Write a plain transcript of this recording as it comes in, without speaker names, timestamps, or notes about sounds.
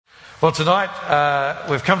Well, tonight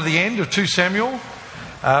we've come to the end of 2 Samuel,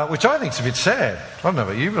 which I think is a bit sad. I don't know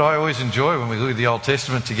about you, but I always enjoy when we look at the Old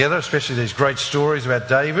Testament together, especially these great stories about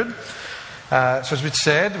David. So it's a bit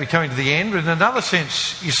sad to be coming to the end, but in another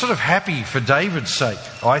sense, you're sort of happy for David's sake,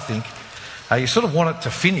 I think. You sort of want it to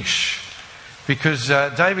finish, because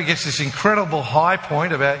David gets this incredible high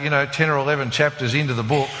point about, 10 or 11 chapters into the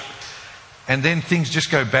book, and then things just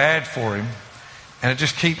go bad for him. And it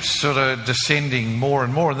just keeps sort of descending more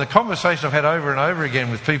and more. And the conversation I've had over and over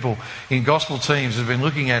again with people in gospel teams who've been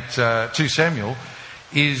looking at 2 Samuel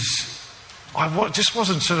is I just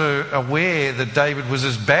wasn't sort of aware that David was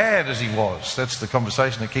as bad as he was. That's the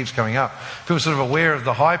conversation that keeps coming up. People are sort of aware of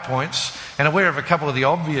the high points and aware of a couple of the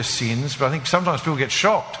obvious sins, but I think sometimes people get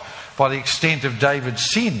shocked by the extent of David's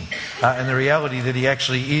sin and the reality that he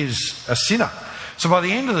actually is a sinner. So by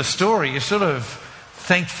the end of the story, you're sort of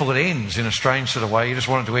thankful it ends in a strange sort of way. You just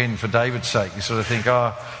want it to end for David's sake. You sort of think,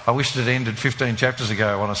 I wished it ended 15 chapters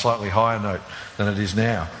ago on a slightly higher note than it is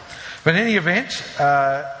now. But in any event,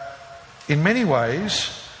 in many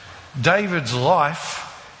ways, David's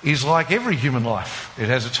life is like every human life. It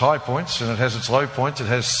has its high points and it has its low points. It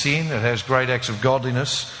has sin, it has great acts of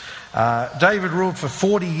godliness. David ruled for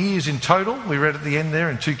 40 years in total. We read at the end there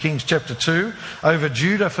in 2 Kings chapter 2, over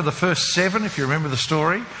Judah for the first 7, if you remember the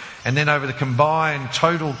story, and then over the combined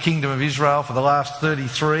total kingdom of Israel for the last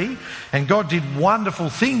 33. And God did wonderful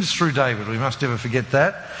things through David. We must never forget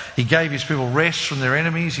that. He gave his people rest from their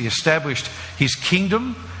enemies. He established his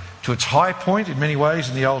kingdom to its high point in many ways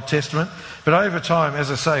in the Old Testament. But over time,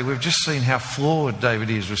 as I say, we've just seen how flawed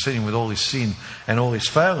David is. We've seen him with all his sin and all his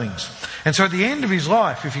failings. And so at the end of his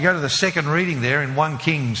life, if you go to the second reading there in 1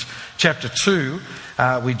 Kings chapter 2,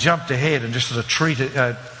 we jumped ahead and just sort of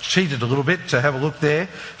cheated a little bit to have a look there.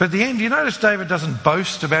 But at the end, you notice David doesn't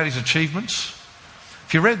boast about his achievements.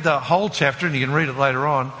 If you read the whole chapter, and you can read it later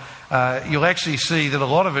on, you'll actually see that a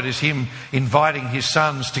lot of it is him inviting his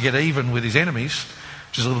sons to get even with his enemies,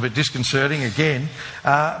 which is a little bit disconcerting again.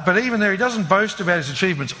 But even there, he doesn't boast about his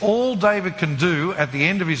achievements. All David can do at the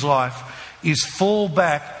end of his life is fall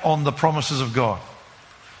back on the promises of God.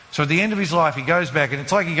 So at the end of his life, he goes back, and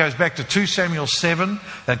it's like he goes back to 2 Samuel 7,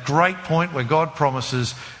 that great point where God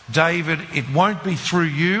promises, David, it won't be through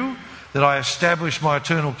you that I establish my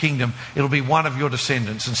eternal kingdom. It'll be one of your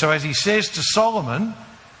descendants. And so as he says to Solomon,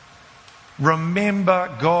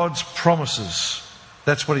 remember God's promises.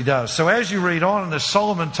 That's what he does. So as you read on and as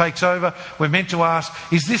Solomon takes over, we're meant to ask,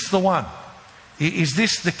 is this the one? Is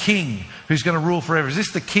this the king who's going to rule forever? Is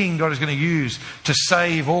this the king God is going to use to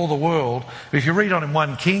save all the world? If you read on in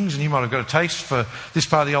 1 Kings, and you might have got a taste for this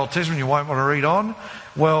part of the Old Testament, you won't want to read on,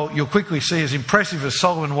 well, you'll quickly see as impressive as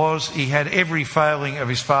Solomon was, he had every failing of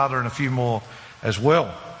his father and a few more as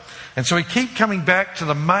well. And so we keep coming back to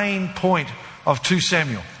the main point of 2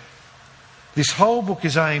 Samuel. This whole book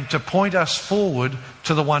is aimed to point us forward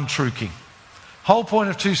to the one true king. Whole point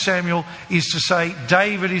of 2 Samuel is to say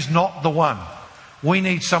David is not the one. We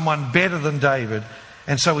need someone better than David.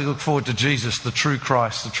 And so we look forward to Jesus, the true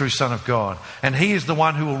Christ, the true Son of God. And he is the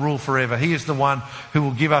one who will rule forever. He is the one who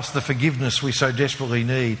will give us the forgiveness we so desperately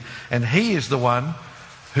need. And he is the one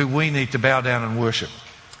who we need to bow down and worship.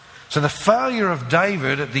 So the failure of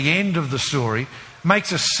David at the end of the story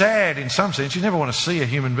makes us sad in some sense. You never want to see a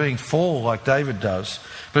human being fall like David does.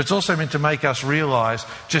 But it's also meant to make us realise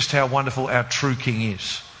just how wonderful our true king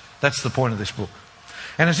is. That's the point of this book.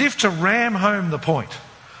 And as if to ram home the point,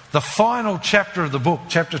 the final chapter of the book,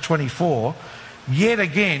 chapter 24, yet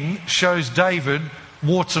again shows David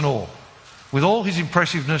warts and all, with all his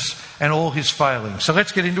impressiveness and all his failings. So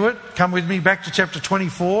let's get into it. Come with me back to chapter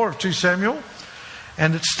 24 of 2 Samuel.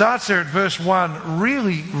 And it starts there at verse 1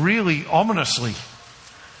 really, really ominously.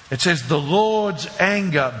 It says, the Lord's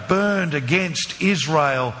anger burned against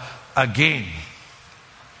Israel again.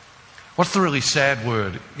 What's the really sad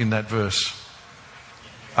word in that verse?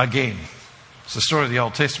 Again. It's the story of the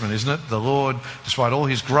Old Testament, isn't it? The Lord, despite all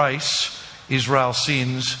his grace, Israel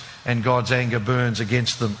sins and God's anger burns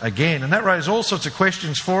against them again. And that raises all sorts of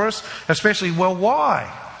questions for us, especially, well, why?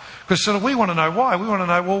 Because sort of we want to know why. We want to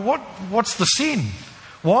know, well, what's the sin?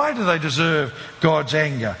 Why do they deserve God's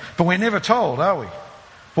anger? But we're never told, are we?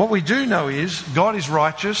 What we do know is God is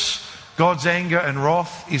righteous. God's anger and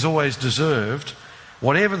wrath is always deserved.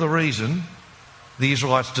 Whatever the reason, the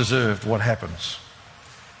Israelites deserved what happens.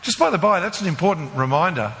 Just by the by, that's an important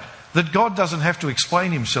reminder that God doesn't have to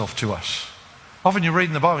explain himself to us. Often you read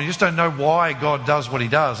in the Bible, you just don't know why God does what he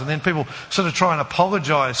does. And then people sort of try and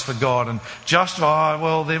apologise for God and justify,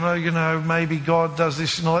 well, then, maybe God does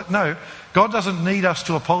this and all that. No, God doesn't need us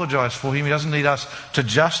to apologise for him. He doesn't need us to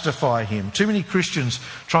justify him. Too many Christians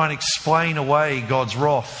try and explain away God's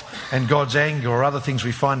wrath and God's anger or other things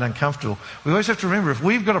we find uncomfortable. We always have to remember, if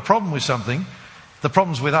we've got a problem with something, the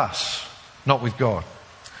problem's with us, not with God.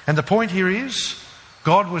 And the point here is,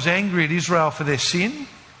 God was angry at Israel for their sin,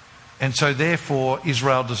 and so therefore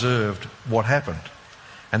Israel deserved what happened.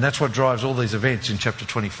 And that's what drives all these events in chapter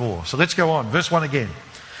 24. So let's go on. Verse 1 again.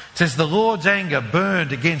 It says, the Lord's anger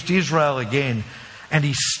burned against Israel again, and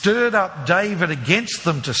he stirred up David against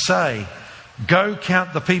them to say, go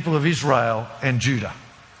count the people of Israel and Judah.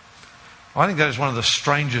 I think that is one of the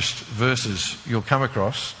strangest verses you'll come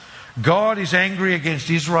across. God is angry against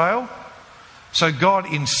Israel, so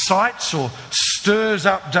God incites or stirs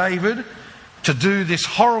up David to do this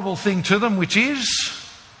horrible thing to them, which is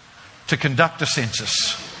to conduct a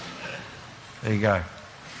census. There you go.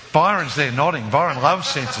 Byron's there nodding. Byron loves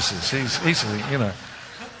censuses. He's easily,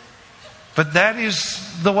 But that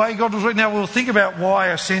is the way God was working. Now we'll think about why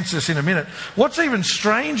a census in a minute. What's even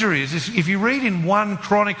stranger is if you read in 1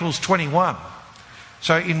 Chronicles 21.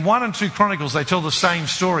 So in 1 and 2 Chronicles, they tell the same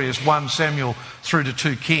story as 1 Samuel through to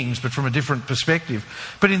 2 Kings, but from a different perspective.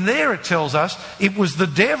 But in there it tells us it was the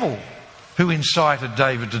devil who incited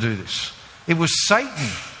David to do this. It was Satan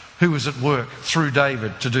who was at work through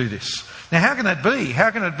David to do this. Now how can that be? How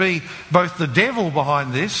can it be both the devil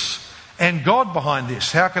behind this and God behind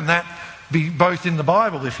this? How can that be both in the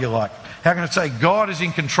Bible, if you like? How can it say God is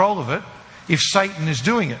in control of it if Satan is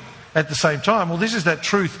doing it at the same time? Well, this is that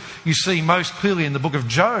truth you see most clearly in the book of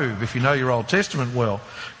Job, if you know your Old Testament well.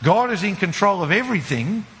 God is in control of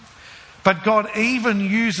everything, but God even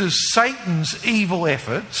uses Satan's evil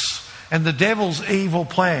efforts and the devil's evil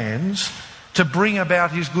plans to bring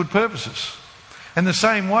about his good purposes. And the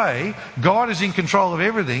same way, God is in control of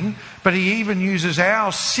everything, but he even uses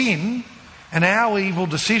our sin and our evil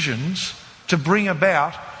decisions to bring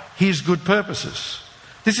about his good purposes.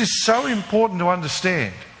 This is so important to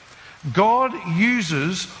understand. God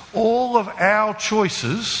uses all of our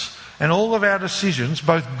choices and all of our decisions,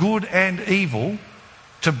 both good and evil,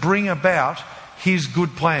 to bring about his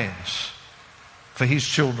good plans for his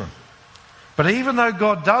children. But even though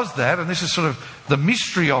God does that, and this is sort of the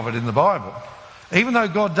mystery of it in the Bible, even though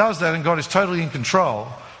God does that and God is totally in control,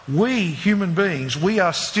 we human beings, we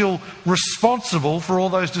are still responsible for all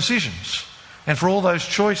those decisions and for all those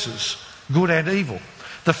choices, good and evil.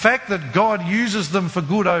 The fact that God uses them for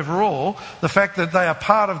good overall, the fact that they are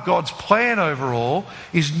part of God's plan overall,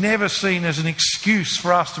 is never seen as an excuse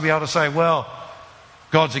for us to be able to say, well,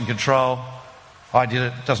 God's in control, I did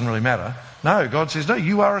it doesn't really matter. No, God says, no,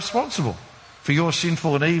 you are responsible for your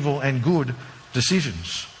sinful and evil and good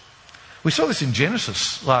decisions. We saw this in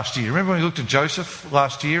Genesis last year. Remember when we looked at Joseph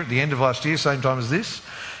last year, at the end of last year, same time as this?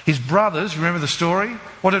 His brothers, remember the story?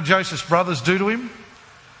 What did Joseph's brothers do to him?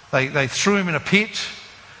 They threw him in a pit.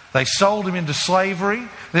 They sold him into slavery.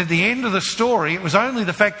 And at the end of the story, it was only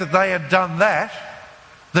the fact that they had done that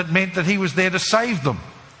that meant that he was there to save them.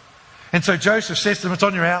 And so Joseph says to them, it's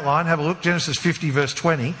on your outline, have a look, Genesis 50 verse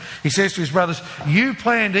 20. He says to his brothers, you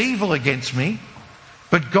planned evil against me,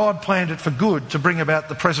 but God planned it for good to bring about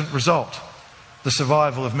the present result, the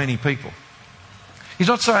survival of many people. He's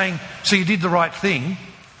not saying, so you did the right thing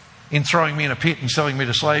in throwing me in a pit and selling me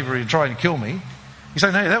to slavery and trying to kill me. He's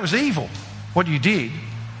saying, no, that was evil, what you did.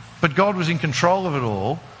 But God was in control of it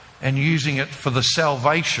all and using it for the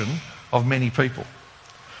salvation of many people.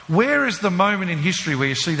 Where is the moment in history where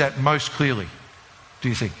you see that most clearly, do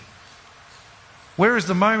you think? Where is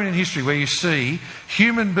the moment in history where you see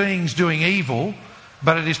human beings doing evil,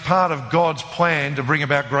 but it is part of God's plan to bring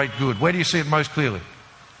about great good? Where do you see it most clearly?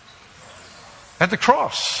 At the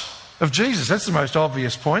cross of Jesus. That's the most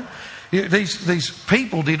obvious point. These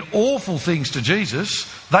people did awful things to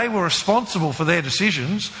Jesus. They were responsible for their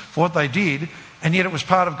decisions, for what they did, and yet it was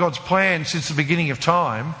part of God's plan since the beginning of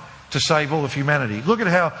time to save all of humanity. Look at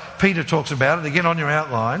how Peter talks about it, again on your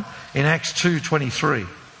outline, in Acts 2:23.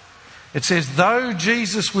 It says, though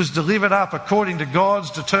Jesus was delivered up according to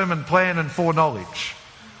God's determined plan and foreknowledge.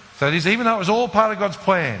 So it is, even though it was all part of God's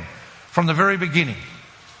plan from the very beginning,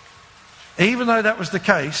 even though that was the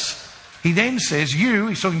case, he then says,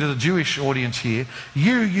 he's talking to the Jewish audience here,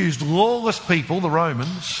 you used lawless people, the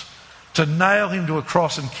Romans, to nail him to a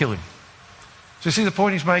cross and kill him. So you see the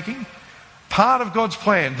point he's making? Part of God's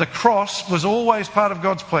plan, the cross was always part of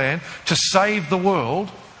God's plan to save the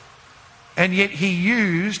world, and yet he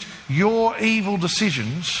used your evil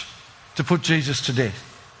decisions to put Jesus to death.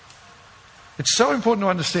 It's so important to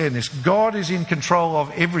understand this. God is in control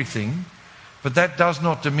of everything, but that does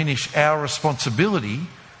not diminish our responsibility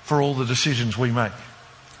for all the decisions we make.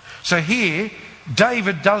 So here,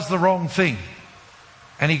 David does the wrong thing,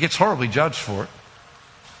 and he gets horribly judged for it.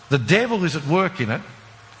 The devil is at work in it,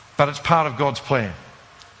 but it's part of God's plan.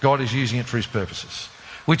 God is using it for his purposes.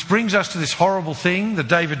 Which brings us to this horrible thing that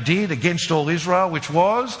David did against all Israel, which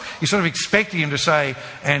was, you're sort of expecting him to say,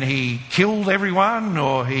 and he killed everyone,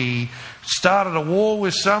 or he started a war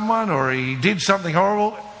with someone, or he did something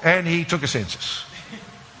horrible, and he took a census.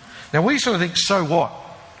 Now we sort of think, so what?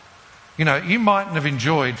 You know, you mightn't have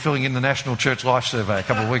enjoyed filling in the National Church Life Survey a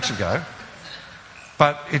couple of weeks ago,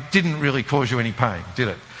 but it didn't really cause you any pain, did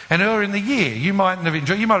it? And earlier in the year, you mightn't have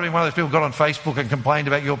enjoyed, you might have been one of those people who got on Facebook and complained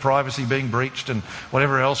about your privacy being breached and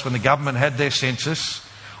whatever else when the government had their census.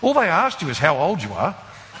 All they asked you is how old you are.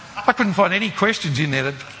 I couldn't find any questions in there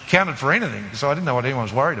that counted for anything, so I didn't know what anyone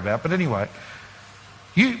was worried about. But anyway,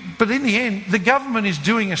 but in the end, the government is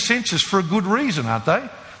doing a census for a good reason, aren't they?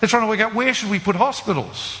 They're trying to work out, where should we put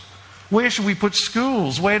hospitals? Where should we put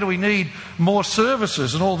schools? Where do we need more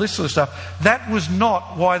services and all this sort of stuff? That was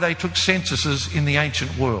not why they took censuses in the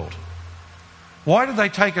ancient world. Why did they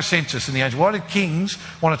take a census in the ancient world? Why did kings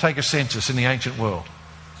want to take a census in the ancient world?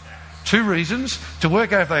 2 reasons. To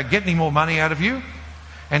work out if they could get any more money out of you.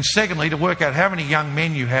 And secondly, to work out how many young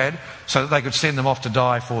men you had so that they could send them off to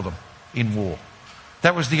die for them in war.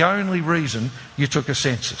 That was the only reason you took a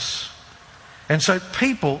census. And so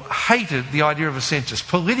people hated the idea of a census.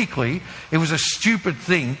 Politically, it was a stupid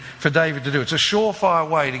thing for David to do. It's a surefire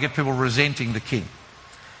way to get people resenting the king.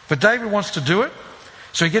 But David wants to do it.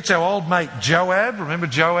 So he gets our old mate Joab. Remember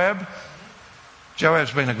Joab?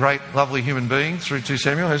 Joab's been a great, lovely human being through 2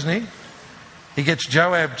 Samuel, hasn't he? He gets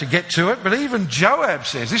Joab to get to it. But even Joab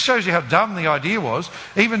says, this shows you how dumb the idea was.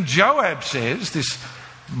 Even Joab says, this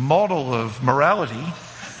model of morality,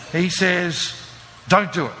 he says,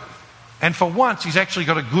 don't do it. And for once, he's actually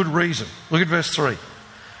got a good reason. Look at verse 3.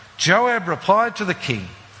 Joab replied to the king,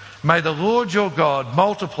 "May the Lord your God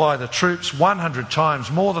multiply the troops 100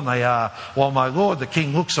 times more than they are, while my lord the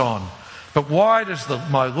king looks on. But why does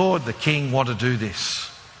my lord the king want to do this?"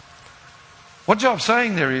 What Joab's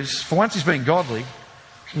saying there is, for once he's being godly,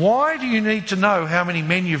 why do you need to know how many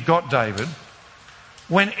men you've got, David,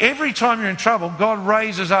 when every time you're in trouble, God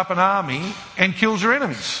raises up an army and kills your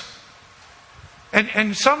enemies?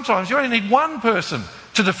 And sometimes you only need one person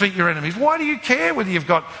to defeat your enemies. Why do you care whether you've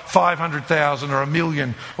got 500,000 or 1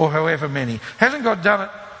 million or however many? Hasn't God done it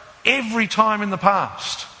every time in the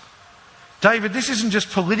past? David, this isn't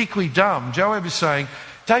just politically dumb. Joab is saying,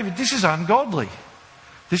 David, this is ungodly.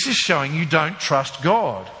 This is showing you don't trust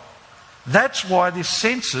God. That's why this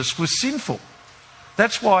census was sinful.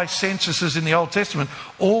 That's why censuses in the Old Testament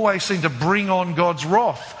always seem to bring on God's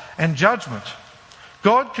wrath and judgment.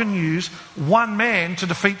 God can use one man to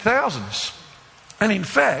defeat thousands. And in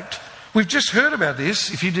fact, we've just heard about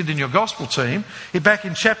this, if you did in your gospel team, back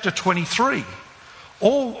in chapter 23.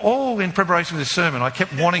 All in preparation for this sermon, I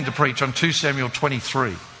kept wanting to preach on 2 Samuel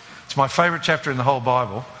 23. It's my favourite chapter in the whole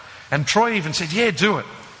Bible. And Troy even said, yeah, do it.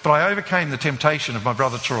 But I overcame the temptation of my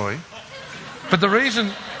brother Troy. But the reason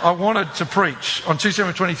I wanted to preach on 2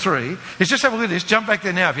 Samuel 23 is just have a look at this. Jump back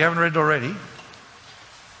there now if you haven't read it already.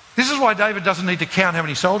 This is why David doesn't need to count how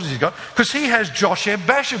many soldiers he's got, because he has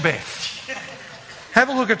Josheb-Basshebeth. Have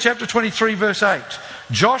a look at chapter 23, verse 8.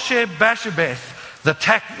 Josheb-Basshebeth,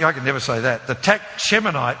 I can never say that, the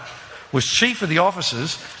Shemonite, was chief of the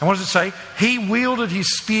officers, and what does it say? He wielded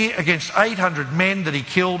his spear against 800 men that he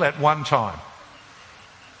killed at one time.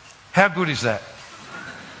 How good is that?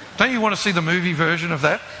 Don't you want to see the movie version of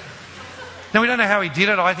that? Now, we don't know how he did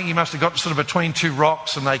it. I think he must have got sort of between 2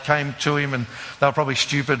 rocks and they came to him and they were probably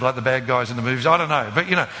stupid like the bad guys in the movies. I don't know. But,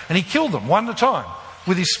 and he killed them one at a time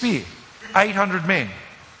with his spear. 800 men.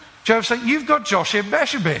 Job said, you've got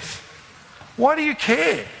Josheb-Basshebeth. Why do you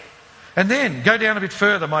care? And then, go down a bit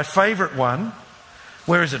further, my favourite one.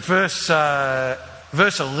 Where is it? Verse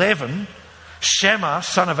 11. Shammah,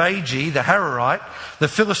 son of Agi, the Hararite, the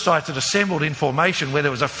Philistines had assembled in formation where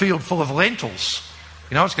there was a field full of lentils.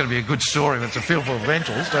 You know it's going to be a good story when it's a field full of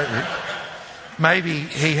lentils, don't you? Maybe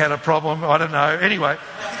he had a problem, I don't know. Anyway.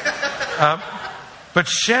 But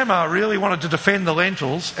Shammah really wanted to defend the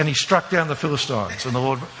lentils and he struck down the Philistines. And the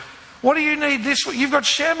Lord, what do you need this for? You've got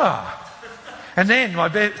Shammah. And then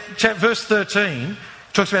verse 13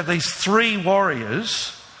 talks about these 3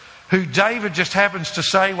 warriors who David just happens to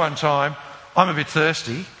say one time, I'm a bit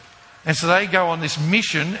thirsty. And so they go on this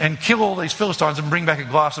mission and kill all these Philistines and bring back a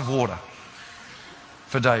glass of water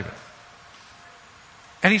for David.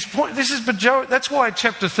 And his point, that's why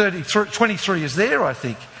chapter 23 is there, I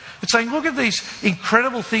think. It's saying, look at these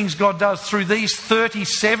incredible things God does through these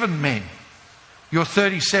 37 men. Your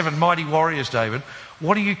 37 mighty warriors, David.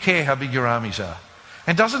 What do you care how big your armies are?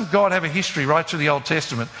 And doesn't God have a history right through the Old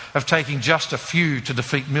Testament of taking just a few to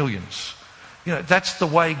defeat millions? You know, that's the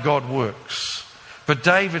way God works. But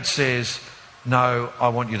David says, no, I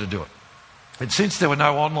want you to do it. And since there were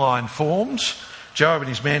no online forms, Joab and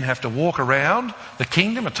his men have to walk around the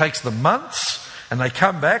kingdom. It takes them months, and they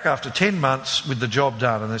come back after 10 months with the job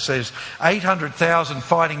done. And it says 800,000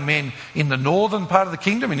 fighting men in the northern part of the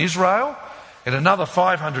kingdom in Israel, and another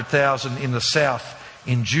 500,000 in the south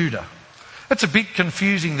in Judah. It's a bit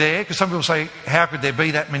confusing there, because some people say, how could there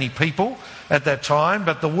be that many people at that time?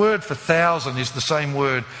 But the word for 1,000 is the same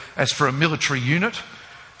word as for a military unit.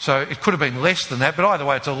 So it could have been less than that, but either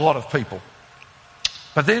way, it's a lot of people.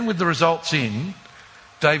 But then with the results in,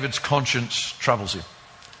 David's conscience troubles him.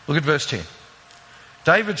 Look at verse 10.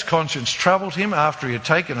 David's conscience troubled him after he had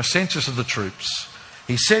taken a census of the troops.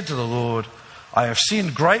 He said to the Lord, I have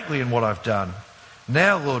sinned greatly in what I've done.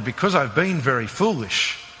 Now, Lord, because I've been very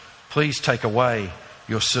foolish, please take away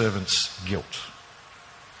your servant's guilt.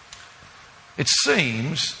 It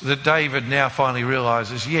seems that David now finally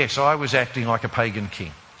realises, yes, I was acting like a pagan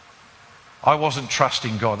king. I wasn't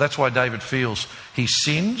trusting God. That's why David feels he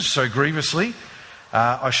sinned so grievously.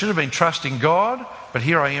 I should have been trusting God, but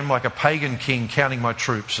here I am like a pagan king counting my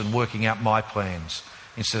troops and working out my plans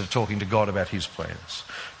instead of talking to God about his plans.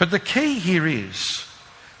 But the key here is,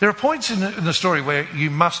 there are points in the story where you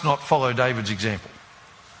must not follow David's example.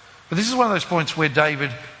 But this is one of those points where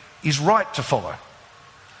David is right to follow.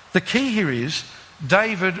 The key here is,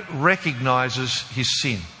 David recognises his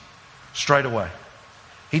sin straight away.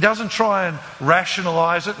 He doesn't try and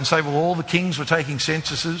rationalise it and say, well, all the kings were taking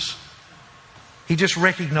censuses. He just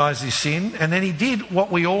recognised his sin, and then he did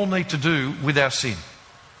what we all need to do with our sin.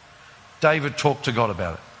 David talked to God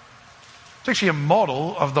about it. It's actually a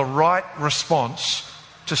model of the right response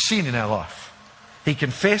to sin in our life. He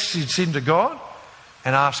confessed his sin to God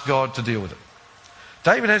and asked God to deal with it.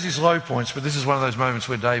 David has his low points, but this is one of those moments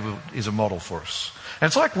where David is a model for us. And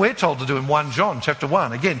it's like we're told to do in 1 John chapter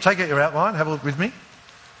 1. Again, take out your outline, have a look with me.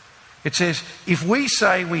 It says, if we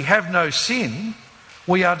say we have no sin,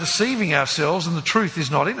 we are deceiving ourselves and the truth is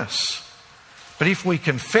not in us. But if we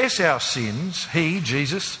confess our sins, he,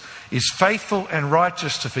 Jesus, is faithful and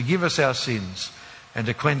righteous to forgive us our sins and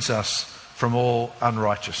to cleanse us from all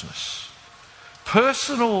unrighteousness.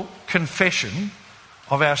 Personal confession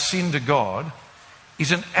of our sin to God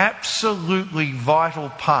is an absolutely vital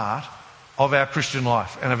part of our Christian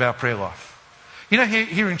life and of our prayer life. You know,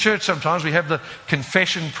 here in church sometimes we have the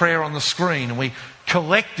confession prayer on the screen and we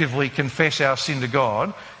collectively confess our sin to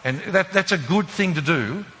God, and that's a good thing to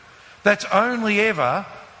do. That's only ever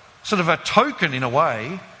sort of a token in a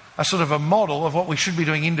way, a sort of a model of what we should be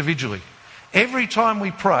doing individually. Every time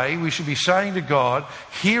we pray, we should be saying to God,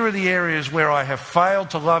 here are the areas where I have failed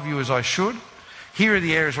to love you as I should. Here are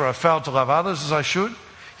the areas where I failed to love others as I should.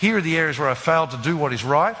 Here are the areas where I failed to do what is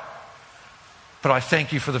right. But I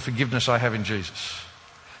thank you for the forgiveness I have in Jesus.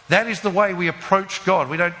 That is the way we approach God.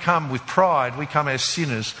 We don't come with pride. We come as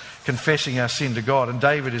sinners confessing our sin to God. And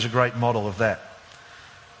David is a great model of that.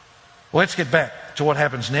 Well, let's get back to what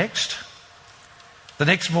happens next. The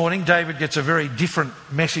next morning, David gets a very different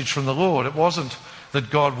message from the Lord. It wasn't that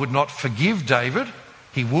God would not forgive David.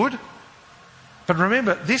 He would. But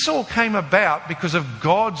remember, this all came about because of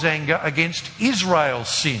God's anger against Israel's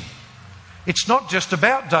sin. It's not just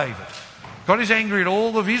about David. God is angry at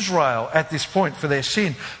all of Israel at this point for their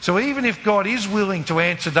sin. So even if God is willing to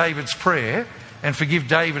answer David's prayer and forgive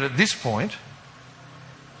David at this point,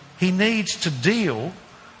 he needs to deal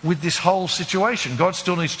with this whole situation. God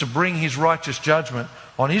still needs to bring his righteous judgment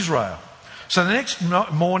on Israel. So the next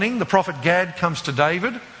morning, the prophet Gad comes to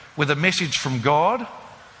David with a message from God,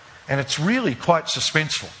 and it's really quite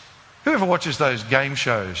suspenseful. Whoever watches those game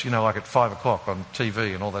shows, you know, like at 5 o'clock on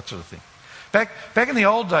TV and all that sort of thing? Back in the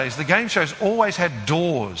old days, the game shows always had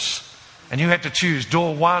doors, and you had to choose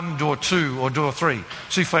door 1, door 2 or door 3.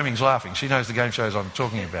 Sue Fleming's laughing. She knows the game shows I'm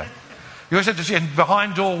talking about. You always had to choose, and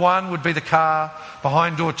behind door 1 would be the car,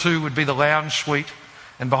 behind door 2 would be the lounge suite,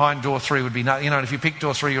 and behind door 3 would be nothing. You know, and if you pick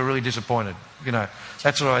door 3, you're really disappointed. You know,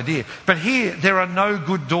 that sort of idea. But here, there are no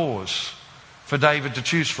good doors for David to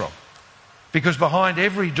choose from, because behind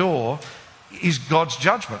every door is God's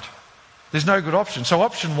judgment. There's no good option. So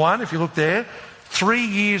option 1, if you look there, 3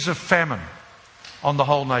 years of famine on the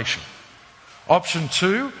whole nation. Option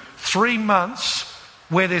 2, 3 months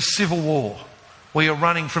where there's civil war, where you're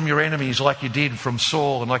running from your enemies like you did from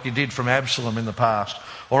Saul and like you did from Absalom in the past.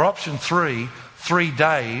 Or option 3, 3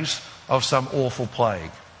 days of some awful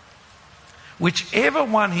plague. whichever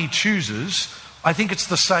one he chooses, I think it's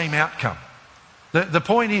the same outcome. The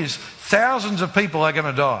point is, thousands of people are going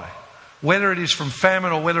to die, whether it is from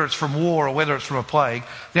famine or whether it's from war or whether it's from a plague.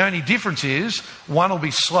 The only difference is one will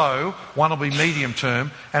be slow, one will be medium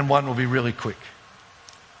term, and one will be really quick.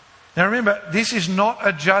 Now remember, this is not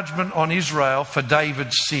a judgment on Israel for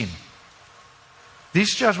David's sin.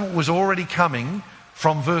 This judgment was already coming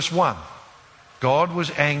from verse 1. God was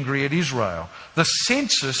angry at Israel. The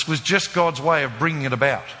census was just God's way of bringing it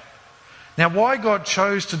about. Now, why God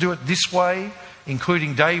chose to do it this way,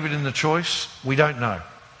 including David in the choice, we don't know.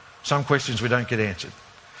 Some questions we don't get answered.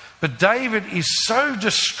 But David is so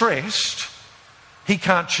distressed, he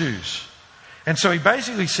can't choose. And so he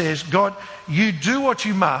basically says, God, you do what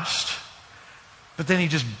you must, but then he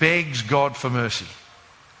just begs God for mercy.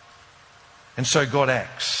 And so God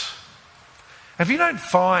acts. If you don't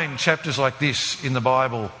find chapters like this in the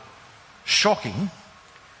Bible shocking,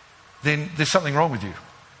 then there's something wrong with you.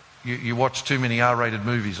 You watch too many R-rated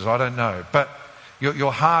movies, I don't know. But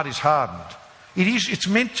your heart is hardened. It's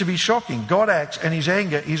meant to be shocking. God acts and his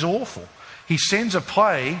anger is awful. He sends a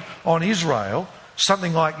plague on Israel,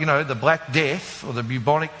 something like, the Black Death or the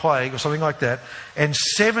bubonic plague or something like that, and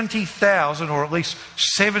 70,000 or at least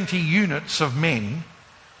 70 units of men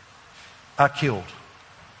are killed.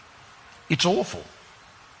 It's awful.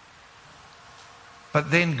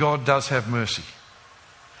 But then God does have mercy.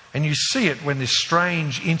 And you see it when this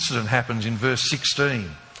strange incident happens in verse 16.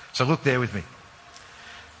 So look there with me.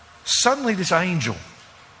 Suddenly this angel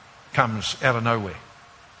comes out of nowhere.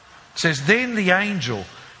 It says, then the angel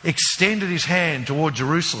extended his hand toward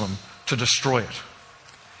Jerusalem to destroy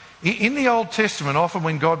it. In the Old Testament, often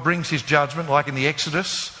when God brings his judgment, like in the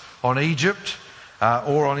Exodus, on Egypt,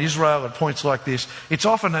 or on Israel at points like this, it's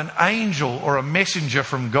often an angel or a messenger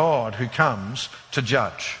from God who comes to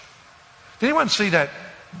judge. Did anyone see that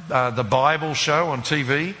the Bible show on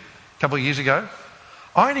TV a couple of years ago?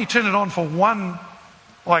 I only turned it on for one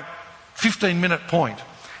 15-minute point,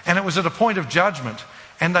 and it was at a point of judgment,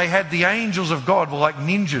 and they had the angels of God were like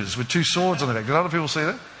ninjas with two swords on their back. Did other people see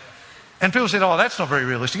that? And people said, oh, that's not very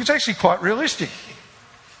realistic. It's actually quite realistic.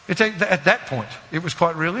 At that point, it was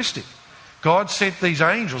quite realistic. God sent these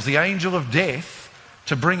angels, the angel of death,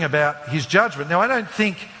 to bring about his judgment. Now, I don't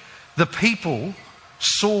think the people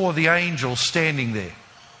saw the angel standing there.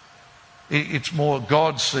 It's more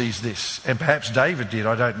God sees this, and perhaps David did,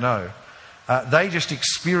 I don't know. They just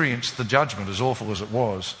experienced the judgment, as awful as it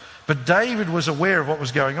was. But David was aware of what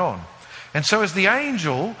was going on. And so as the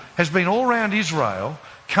angel has been all around Israel,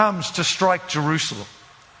 comes to strike Jerusalem,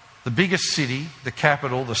 the biggest city, the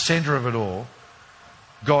capital, the centre of it all,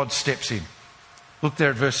 God steps in. Look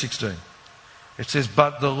there at verse 16. It says,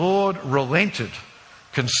 but the Lord relented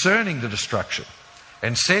concerning the destruction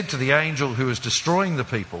and said to the angel who was destroying the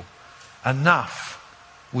people, enough,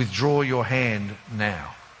 withdraw your hand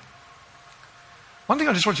now. One thing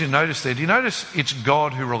I just want you to notice there, do you notice it's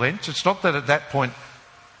God who relents? It's not that at that point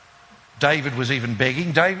David was even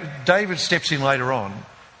begging. David steps in later on,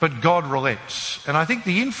 but God relents. And I think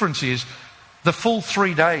the inference is the full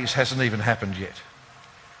 3 days hasn't even happened yet.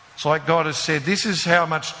 It's like God has said, this is how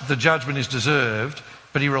much the judgment is deserved,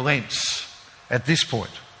 but he relents at this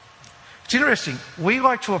point. It's interesting, we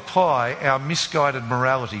like to apply our misguided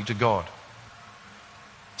morality to God.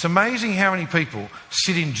 It's amazing how many people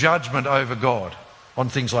sit in judgment over God on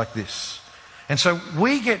things like this. And so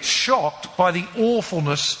we get shocked by the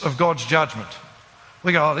awfulness of God's judgment.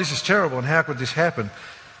 We go, oh, this is terrible, and how could this happen?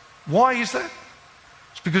 Why is that?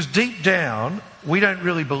 It's because deep down, we don't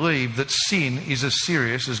really believe that sin is as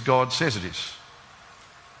serious as God says it is.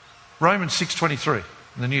 Romans 6:23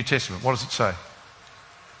 in the New Testament, what does it say?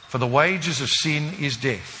 For the wages of sin is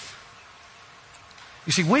death.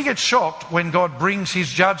 You see, we get shocked when God brings his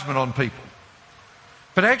judgment on people.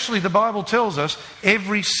 But actually, the Bible tells us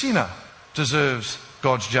every sinner deserves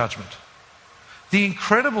God's judgment. The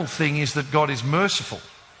incredible thing is that God is merciful,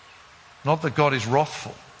 not that God is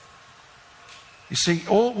wrathful. You see,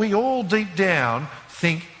 we all deep down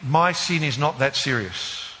think my sin is not that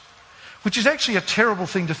serious, which is actually a terrible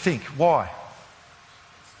thing to think. Why?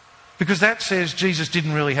 Because that says Jesus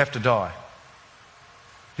didn't really have to die.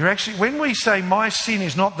 When we say my sin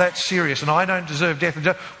is not that serious and I don't deserve death,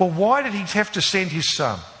 well, why did he have to send his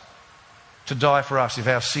son to die for us if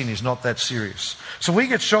our sin is not that serious? So we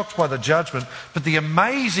get shocked by the judgment, but the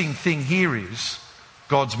amazing thing here is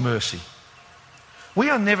God's mercy. We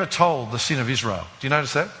are never told the sin of Israel. Do you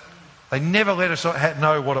notice that? They never let us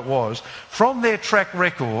know what it was. From their track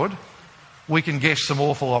record, we can guess some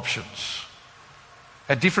awful options.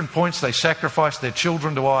 At different points, they sacrificed their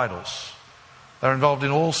children to idols. They're involved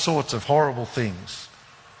in all sorts of horrible things.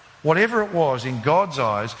 Whatever it was, in God's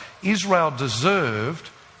eyes, Israel deserved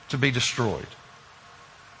to be destroyed.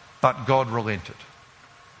 But God relented.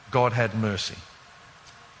 God had mercy.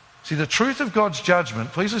 See, the truth of God's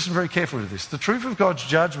judgment, please listen very carefully to this. The truth of God's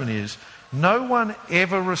judgment is no one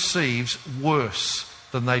ever receives worse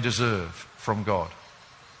than they deserve from God.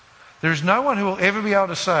 There is no one who will ever be able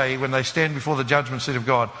to say when they stand before the judgment seat of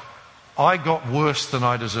God, I got worse than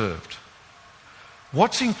I deserved.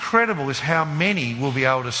 What's incredible is how many will be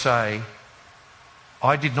able to say,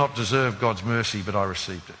 I did not deserve God's mercy, but I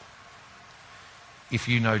received it. If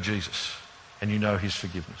you know Jesus and you know his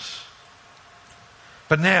forgiveness.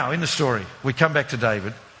 But now, in the story, we come back to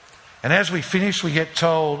David. And as we finish, we get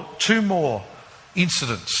told two more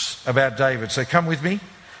incidents about David. So come with me,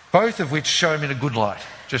 both of which show him in a good light,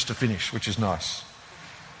 just to finish, which is nice.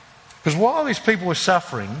 Because while these people were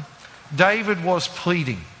suffering, David was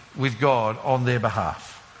pleading with God on their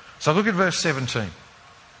behalf. So look at verse 17. It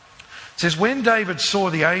says, when David saw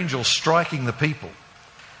the angel striking the people,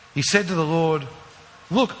 he said to the Lord,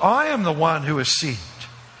 look, I am the one who has sinned.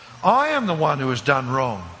 I am the one who has done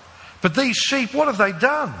wrong. But these sheep, what have they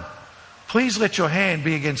done? Please let your hand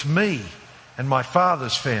be against me and my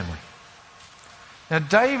father's family. Now,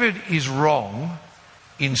 David is wrong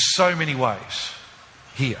in so many ways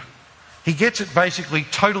here. He gets it basically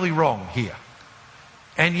totally wrong here.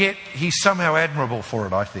 And yet he's somehow admirable for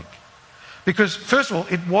it, I think. Because, first of all,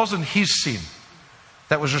 it wasn't his sin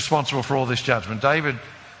that was responsible for all this judgment. David,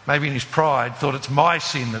 maybe in his pride, thought it's my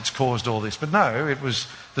sin that's caused all this. But no, it was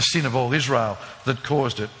the sin of all Israel that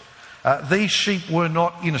caused it. These sheep were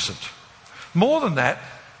not innocent. More than that,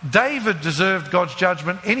 David deserved God's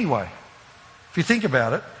judgment anyway. If you think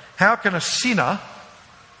about it, how can a sinner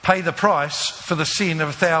pay the price for the sin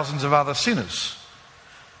of thousands of other sinners?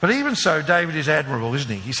 But even so, David is admirable, isn't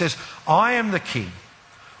he? He says, I am the king.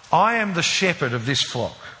 I am the shepherd of this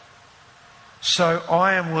flock. So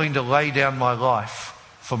I am willing to lay down my life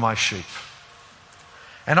for my sheep.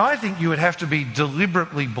 And I think you would have to be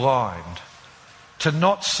deliberately blind to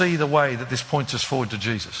not see the way that this points us forward to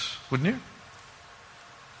Jesus, wouldn't you?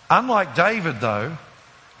 Unlike David, though,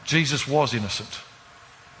 Jesus was innocent.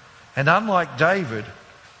 And unlike David,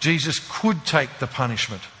 Jesus could take the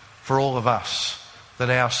punishment for all of us that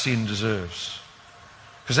our sin deserves.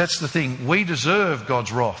 Because that's the thing, we deserve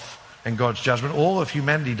God's wrath and God's judgment, all of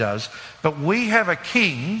humanity does, but we have a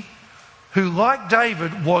king who, like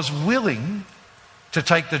David, was willing to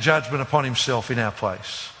take the judgment upon himself in our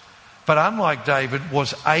place. But unlike David,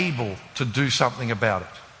 was able to do something about it.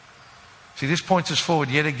 See, this points us forward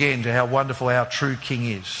yet again to how wonderful our true king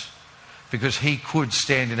is, because he could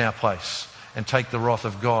stand in our place and take the wrath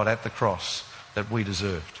of God at the cross that we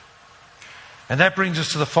deserved. And that brings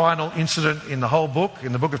us to the final incident in the whole book,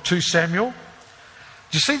 in the book of 2 Samuel.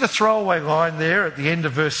 Do you see the throwaway line there at the end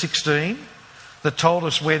of verse 16 that told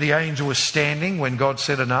us where the angel was standing when God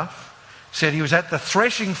said enough? It said he was at the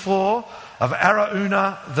threshing floor of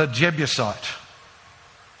Araunah the Jebusite.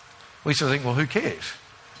 We sort of think, well, who cares?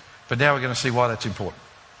 But now we're going to see why that's important.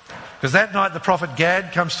 Because that night the prophet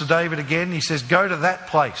Gad comes to David again. He says, go to that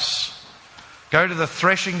place. Go to the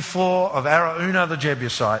threshing floor of Araunah the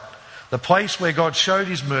Jebusite, the place where God showed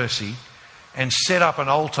his mercy, and set up an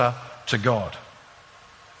altar to God.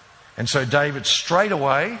 And so David straight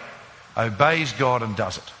away obeys God and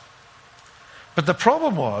does it. But the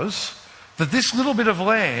problem was that this little bit of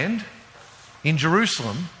land in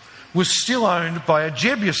Jerusalem was still owned by a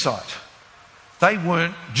Jebusite. They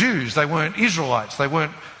weren't Jews, they weren't Israelites, they were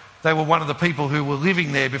one of the people who were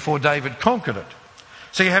living there before David conquered it.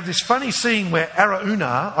 So you have this funny scene where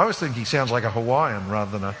Araunah, I always think he sounds like a Hawaiian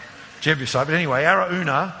rather than a Jebusite, but anyway,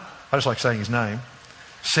 Araunah, I just like saying his name,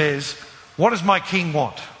 says, what does my king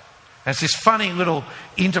want? And it's this funny little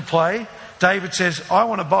interplay. David says, I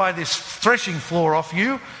want to buy this threshing floor off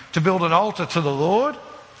you to build an altar to the Lord.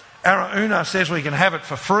 Araunah says, well, you can have it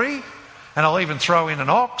for free, and I'll even throw in an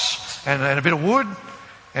ox and a bit of wood,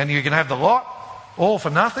 and you can have the lot, all for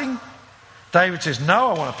nothing. David says, no,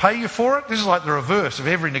 I want to pay you for it. This is like the reverse of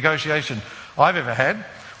every negotiation I've ever had.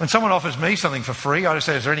 When someone offers me something for free, I just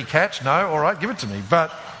say, is there any catch? No, all right, give it to me.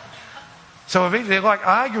 But so eventually they're like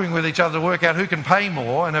arguing with each other to work out who can pay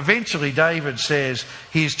more, and eventually David says,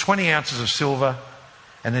 here's 20 ounces of silver,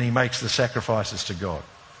 and then he makes the sacrifices to God.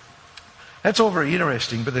 That's all very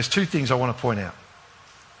interesting, but there's two things I want to point out.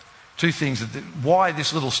 Two things why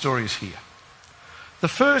this little story is here. The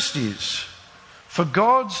first is, for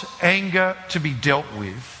God's anger to be dealt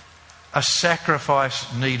with, a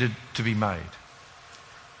sacrifice needed to be made.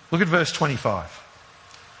 Look at verse 25.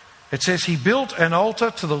 It says, he built an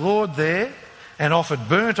altar to the Lord there and offered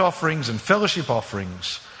burnt offerings and fellowship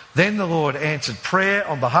offerings Then the Lord answered prayer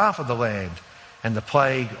on behalf of the land, and the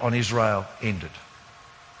plague on Israel ended.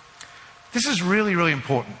 This is really, really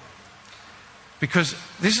important, because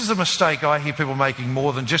this is a mistake I hear people making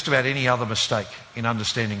more than just about any other mistake in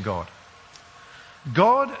understanding God.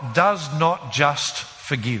 God does not just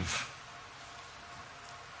forgive.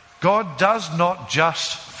 God does not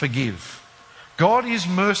just forgive. God is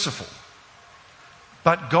merciful,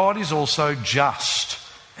 but God is also just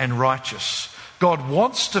and righteous. God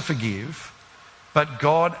wants to forgive, but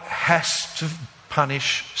God has to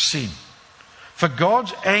punish sin. For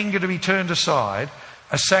God's anger to be turned aside,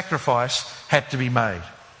 a sacrifice had to be made.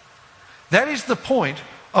 That is the point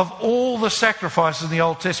of all the sacrifices in the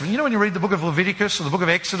Old Testament. You know, when you read the book of Leviticus or the book of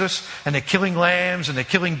Exodus, and they're killing lambs and they're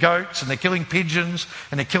killing goats and they're killing pigeons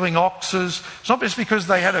and they're killing oxes, it's not just because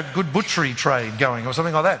they had a good butchery trade going or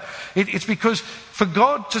something like that. It's because for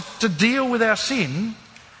God to deal with our sin,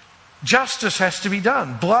 justice has to be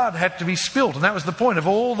done. Blood had to be spilt, and that was the point of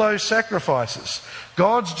all those sacrifices.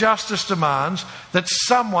 God's justice demands that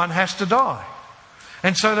someone has to die.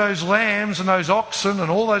 And so those lambs and those oxen and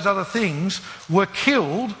all those other things were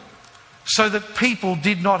killed so that people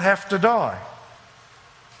did not have to die.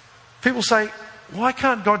 People say, why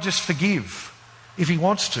can't God just forgive if he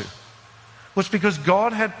wants to? Well, it's because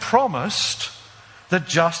God had promised that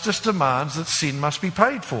justice demands that sin must be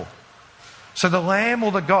paid for. So the lamb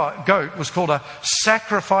or the goat was called a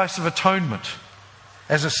sacrifice of atonement.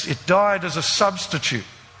 It died as a substitute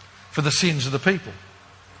for the sins of the people.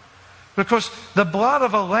 Because the blood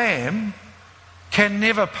of a lamb can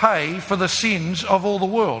never pay for the sins of all the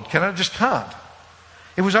world. It just can't.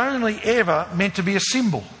 It was only ever meant to be a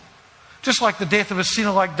symbol. Just like the death of a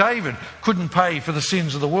sinner like David couldn't pay for the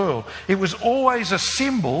sins of the world. It was always a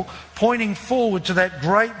symbol pointing forward to that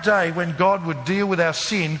great day when God would deal with our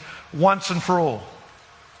sin once and for all.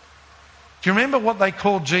 Do you remember what they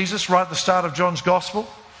called Jesus right at the start of John's Gospel?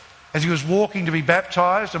 As he was walking to be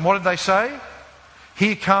baptised, and what did they say?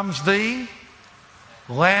 Here comes the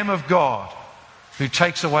Lamb of God who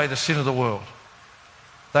takes away the sin of the world.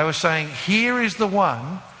 They were saying, here is the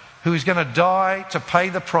one who is going to die to pay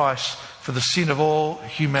the price for the sin of all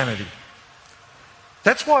humanity.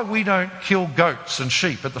 That's why we don't kill goats and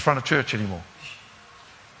sheep at the front of church anymore.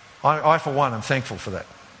 I for one, am thankful for that.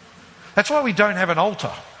 That's why we don't have an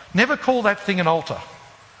altar. Never call that thing an altar.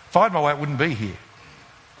 If I had my way, it wouldn't be here.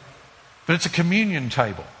 But it's a communion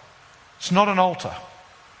table. It's not an altar.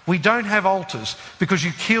 We don't have altars because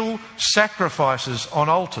you kill sacrifices on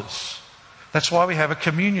altars. That's why we have a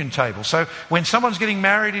communion table. So when someone's getting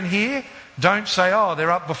married in here, don't say, oh,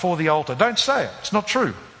 they're up before the altar. Don't say it. It's not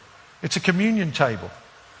true. It's a communion table.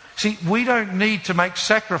 See, we don't need to make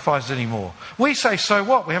sacrifices anymore. We say, so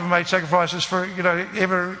what? We haven't made sacrifices for,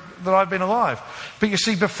 ever that I've been alive. But you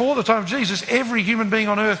see, before the time of Jesus, every human being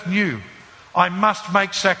on earth knew, I must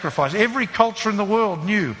make sacrifice. Every culture in the world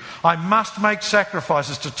knew, I must make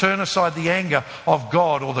sacrifices to turn aside the anger of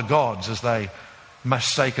God or the gods, as they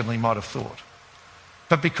mistakenly might have thought.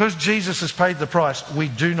 But because Jesus has paid the price, we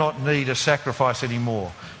do not need a sacrifice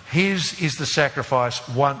anymore. His is the sacrifice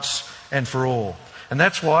once and for all. And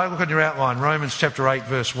that's why, look on your outline, Romans chapter 8,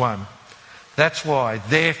 verse 1. That's why,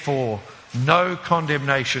 therefore, no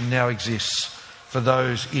condemnation now exists for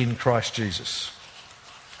those in Christ Jesus.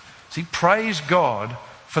 See, praise God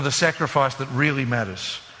for the sacrifice that really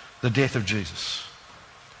matters, the death of Jesus.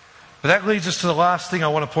 But that leads us to the last thing I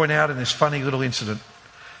want to point out in this funny little incident,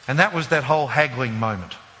 and that was that whole haggling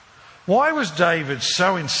moment. Why was David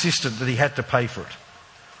so insistent that he had to pay for it?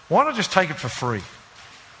 Why not just take it for free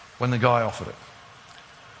when the guy offered it?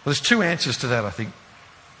 Well, there's two answers to that, I think.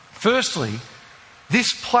 Firstly,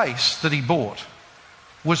 this place that he bought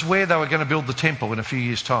was where they were going to build the temple in a few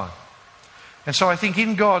years' time. And so I think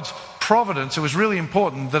in God's providence, it was really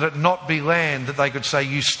important that it not be land that they could say,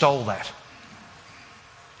 you stole that.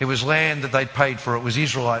 It was land that they'd paid for. It was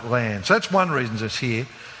Israelite land. So that's one reason it's here.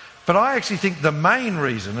 But I actually think the main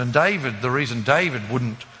reason, and the reason David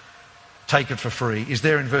wouldn't take it for free, is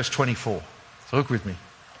there in verse 24. So look with me.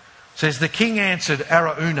 It says, the king answered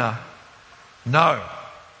Araunah, no,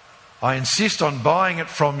 I insist on buying it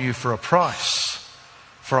from you for a price,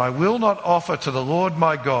 for I will not offer to the Lord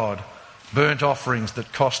my God burnt offerings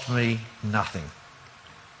that cost me nothing.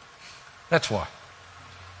 That's why.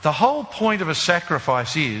 The whole point of a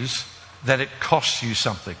sacrifice is that it costs you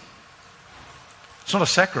something. It's not a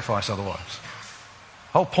sacrifice otherwise.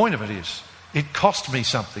 The whole point of it is, it cost me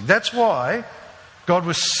something. That's why God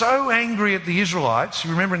was so angry at the Israelites,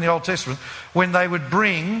 you remember in the Old Testament, when they would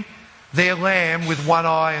bring their lamb with one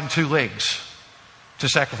eye and two legs to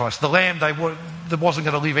sacrifice. The lamb that wasn't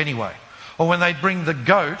going to live anyway. Or when they'd bring the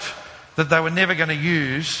goat that they were never going to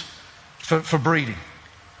use for breeding.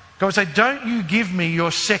 God would say, don't you give me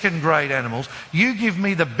your second-grade animals. You give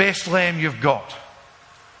me the best lamb you've got.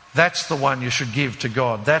 That's the one you should give to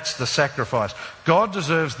God. That's the sacrifice. God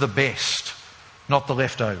deserves the best, not the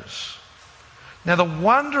leftovers. Now, the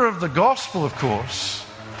wonder of the gospel, of course,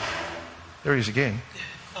 there he is again.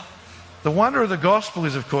 The wonder of the gospel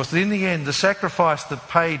is, of course, that in the end, the sacrifice that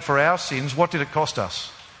paid for our sins, what did it cost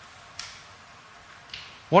us?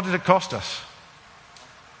 What did it cost us?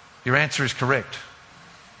 Your answer is correct.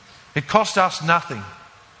 It cost us nothing,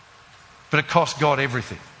 but it cost God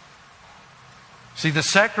everything. See, the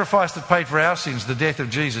sacrifice that paid for our sins, the death of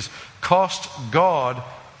Jesus, cost God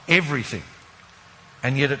everything.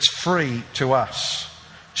 And yet it's free to us.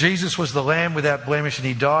 Jesus was the Lamb without blemish, and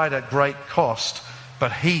he died at great cost,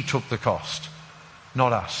 but he took the cost,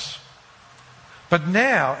 not us. But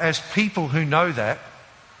now, as people who know that,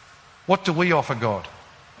 what do we offer God?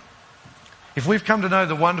 If we've come to know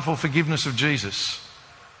the wonderful forgiveness of Jesus,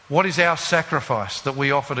 what is our sacrifice that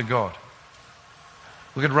we offer to God?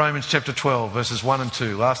 Look at Romans chapter 12, verses 1 and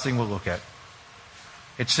 2. Last thing we'll look at.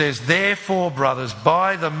 It says, therefore, brothers,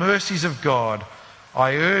 by the mercies of God,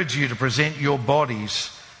 I urge you to present your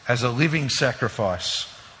bodies as a living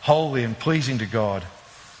sacrifice, holy and pleasing to God.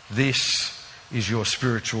 This is your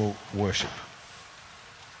spiritual worship.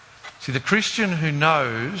 See, the Christian who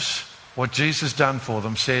knows what Jesus has done for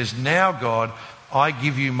them says, now God, I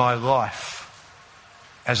give you my life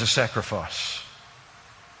as a sacrifice.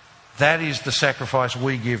 That is the sacrifice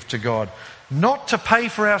we give to God. Not to pay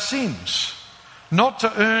for our sins. Not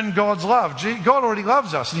to earn God's love. God already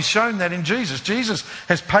loves us, and he's shown that in Jesus. Jesus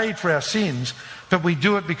has paid for our sins, but we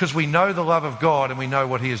do it because we know the love of God and we know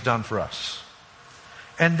what he has done for us.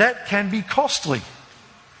 And that can be costly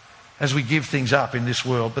as we give things up in this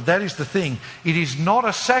world. But that is the thing. It is not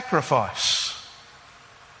a sacrifice.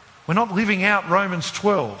 We're not living out Romans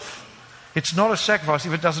 12. It's not a sacrifice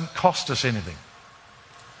if it doesn't cost us anything.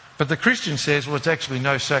 But the Christian says, well, it's actually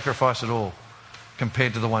no sacrifice at all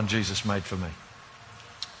compared to the one Jesus made for me.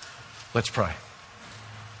 Let's pray.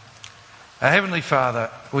 Our Heavenly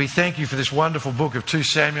Father, we thank you for this wonderful book of 2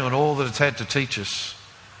 Samuel and all that it's had to teach us.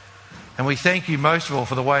 And we thank you most of all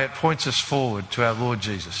for the way it points us forward to our Lord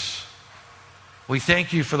Jesus. We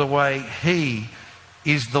thank you for the way he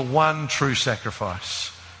is the one true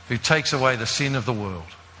sacrifice who takes away the sin of the world.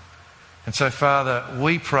 And so, Father,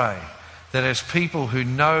 we pray that as people who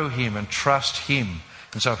know him and trust him,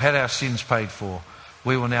 and so have had our sins paid for,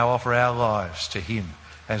 we will now offer our lives to him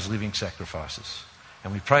as living sacrifices.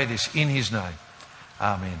 And we pray this in his name.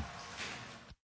 Amen.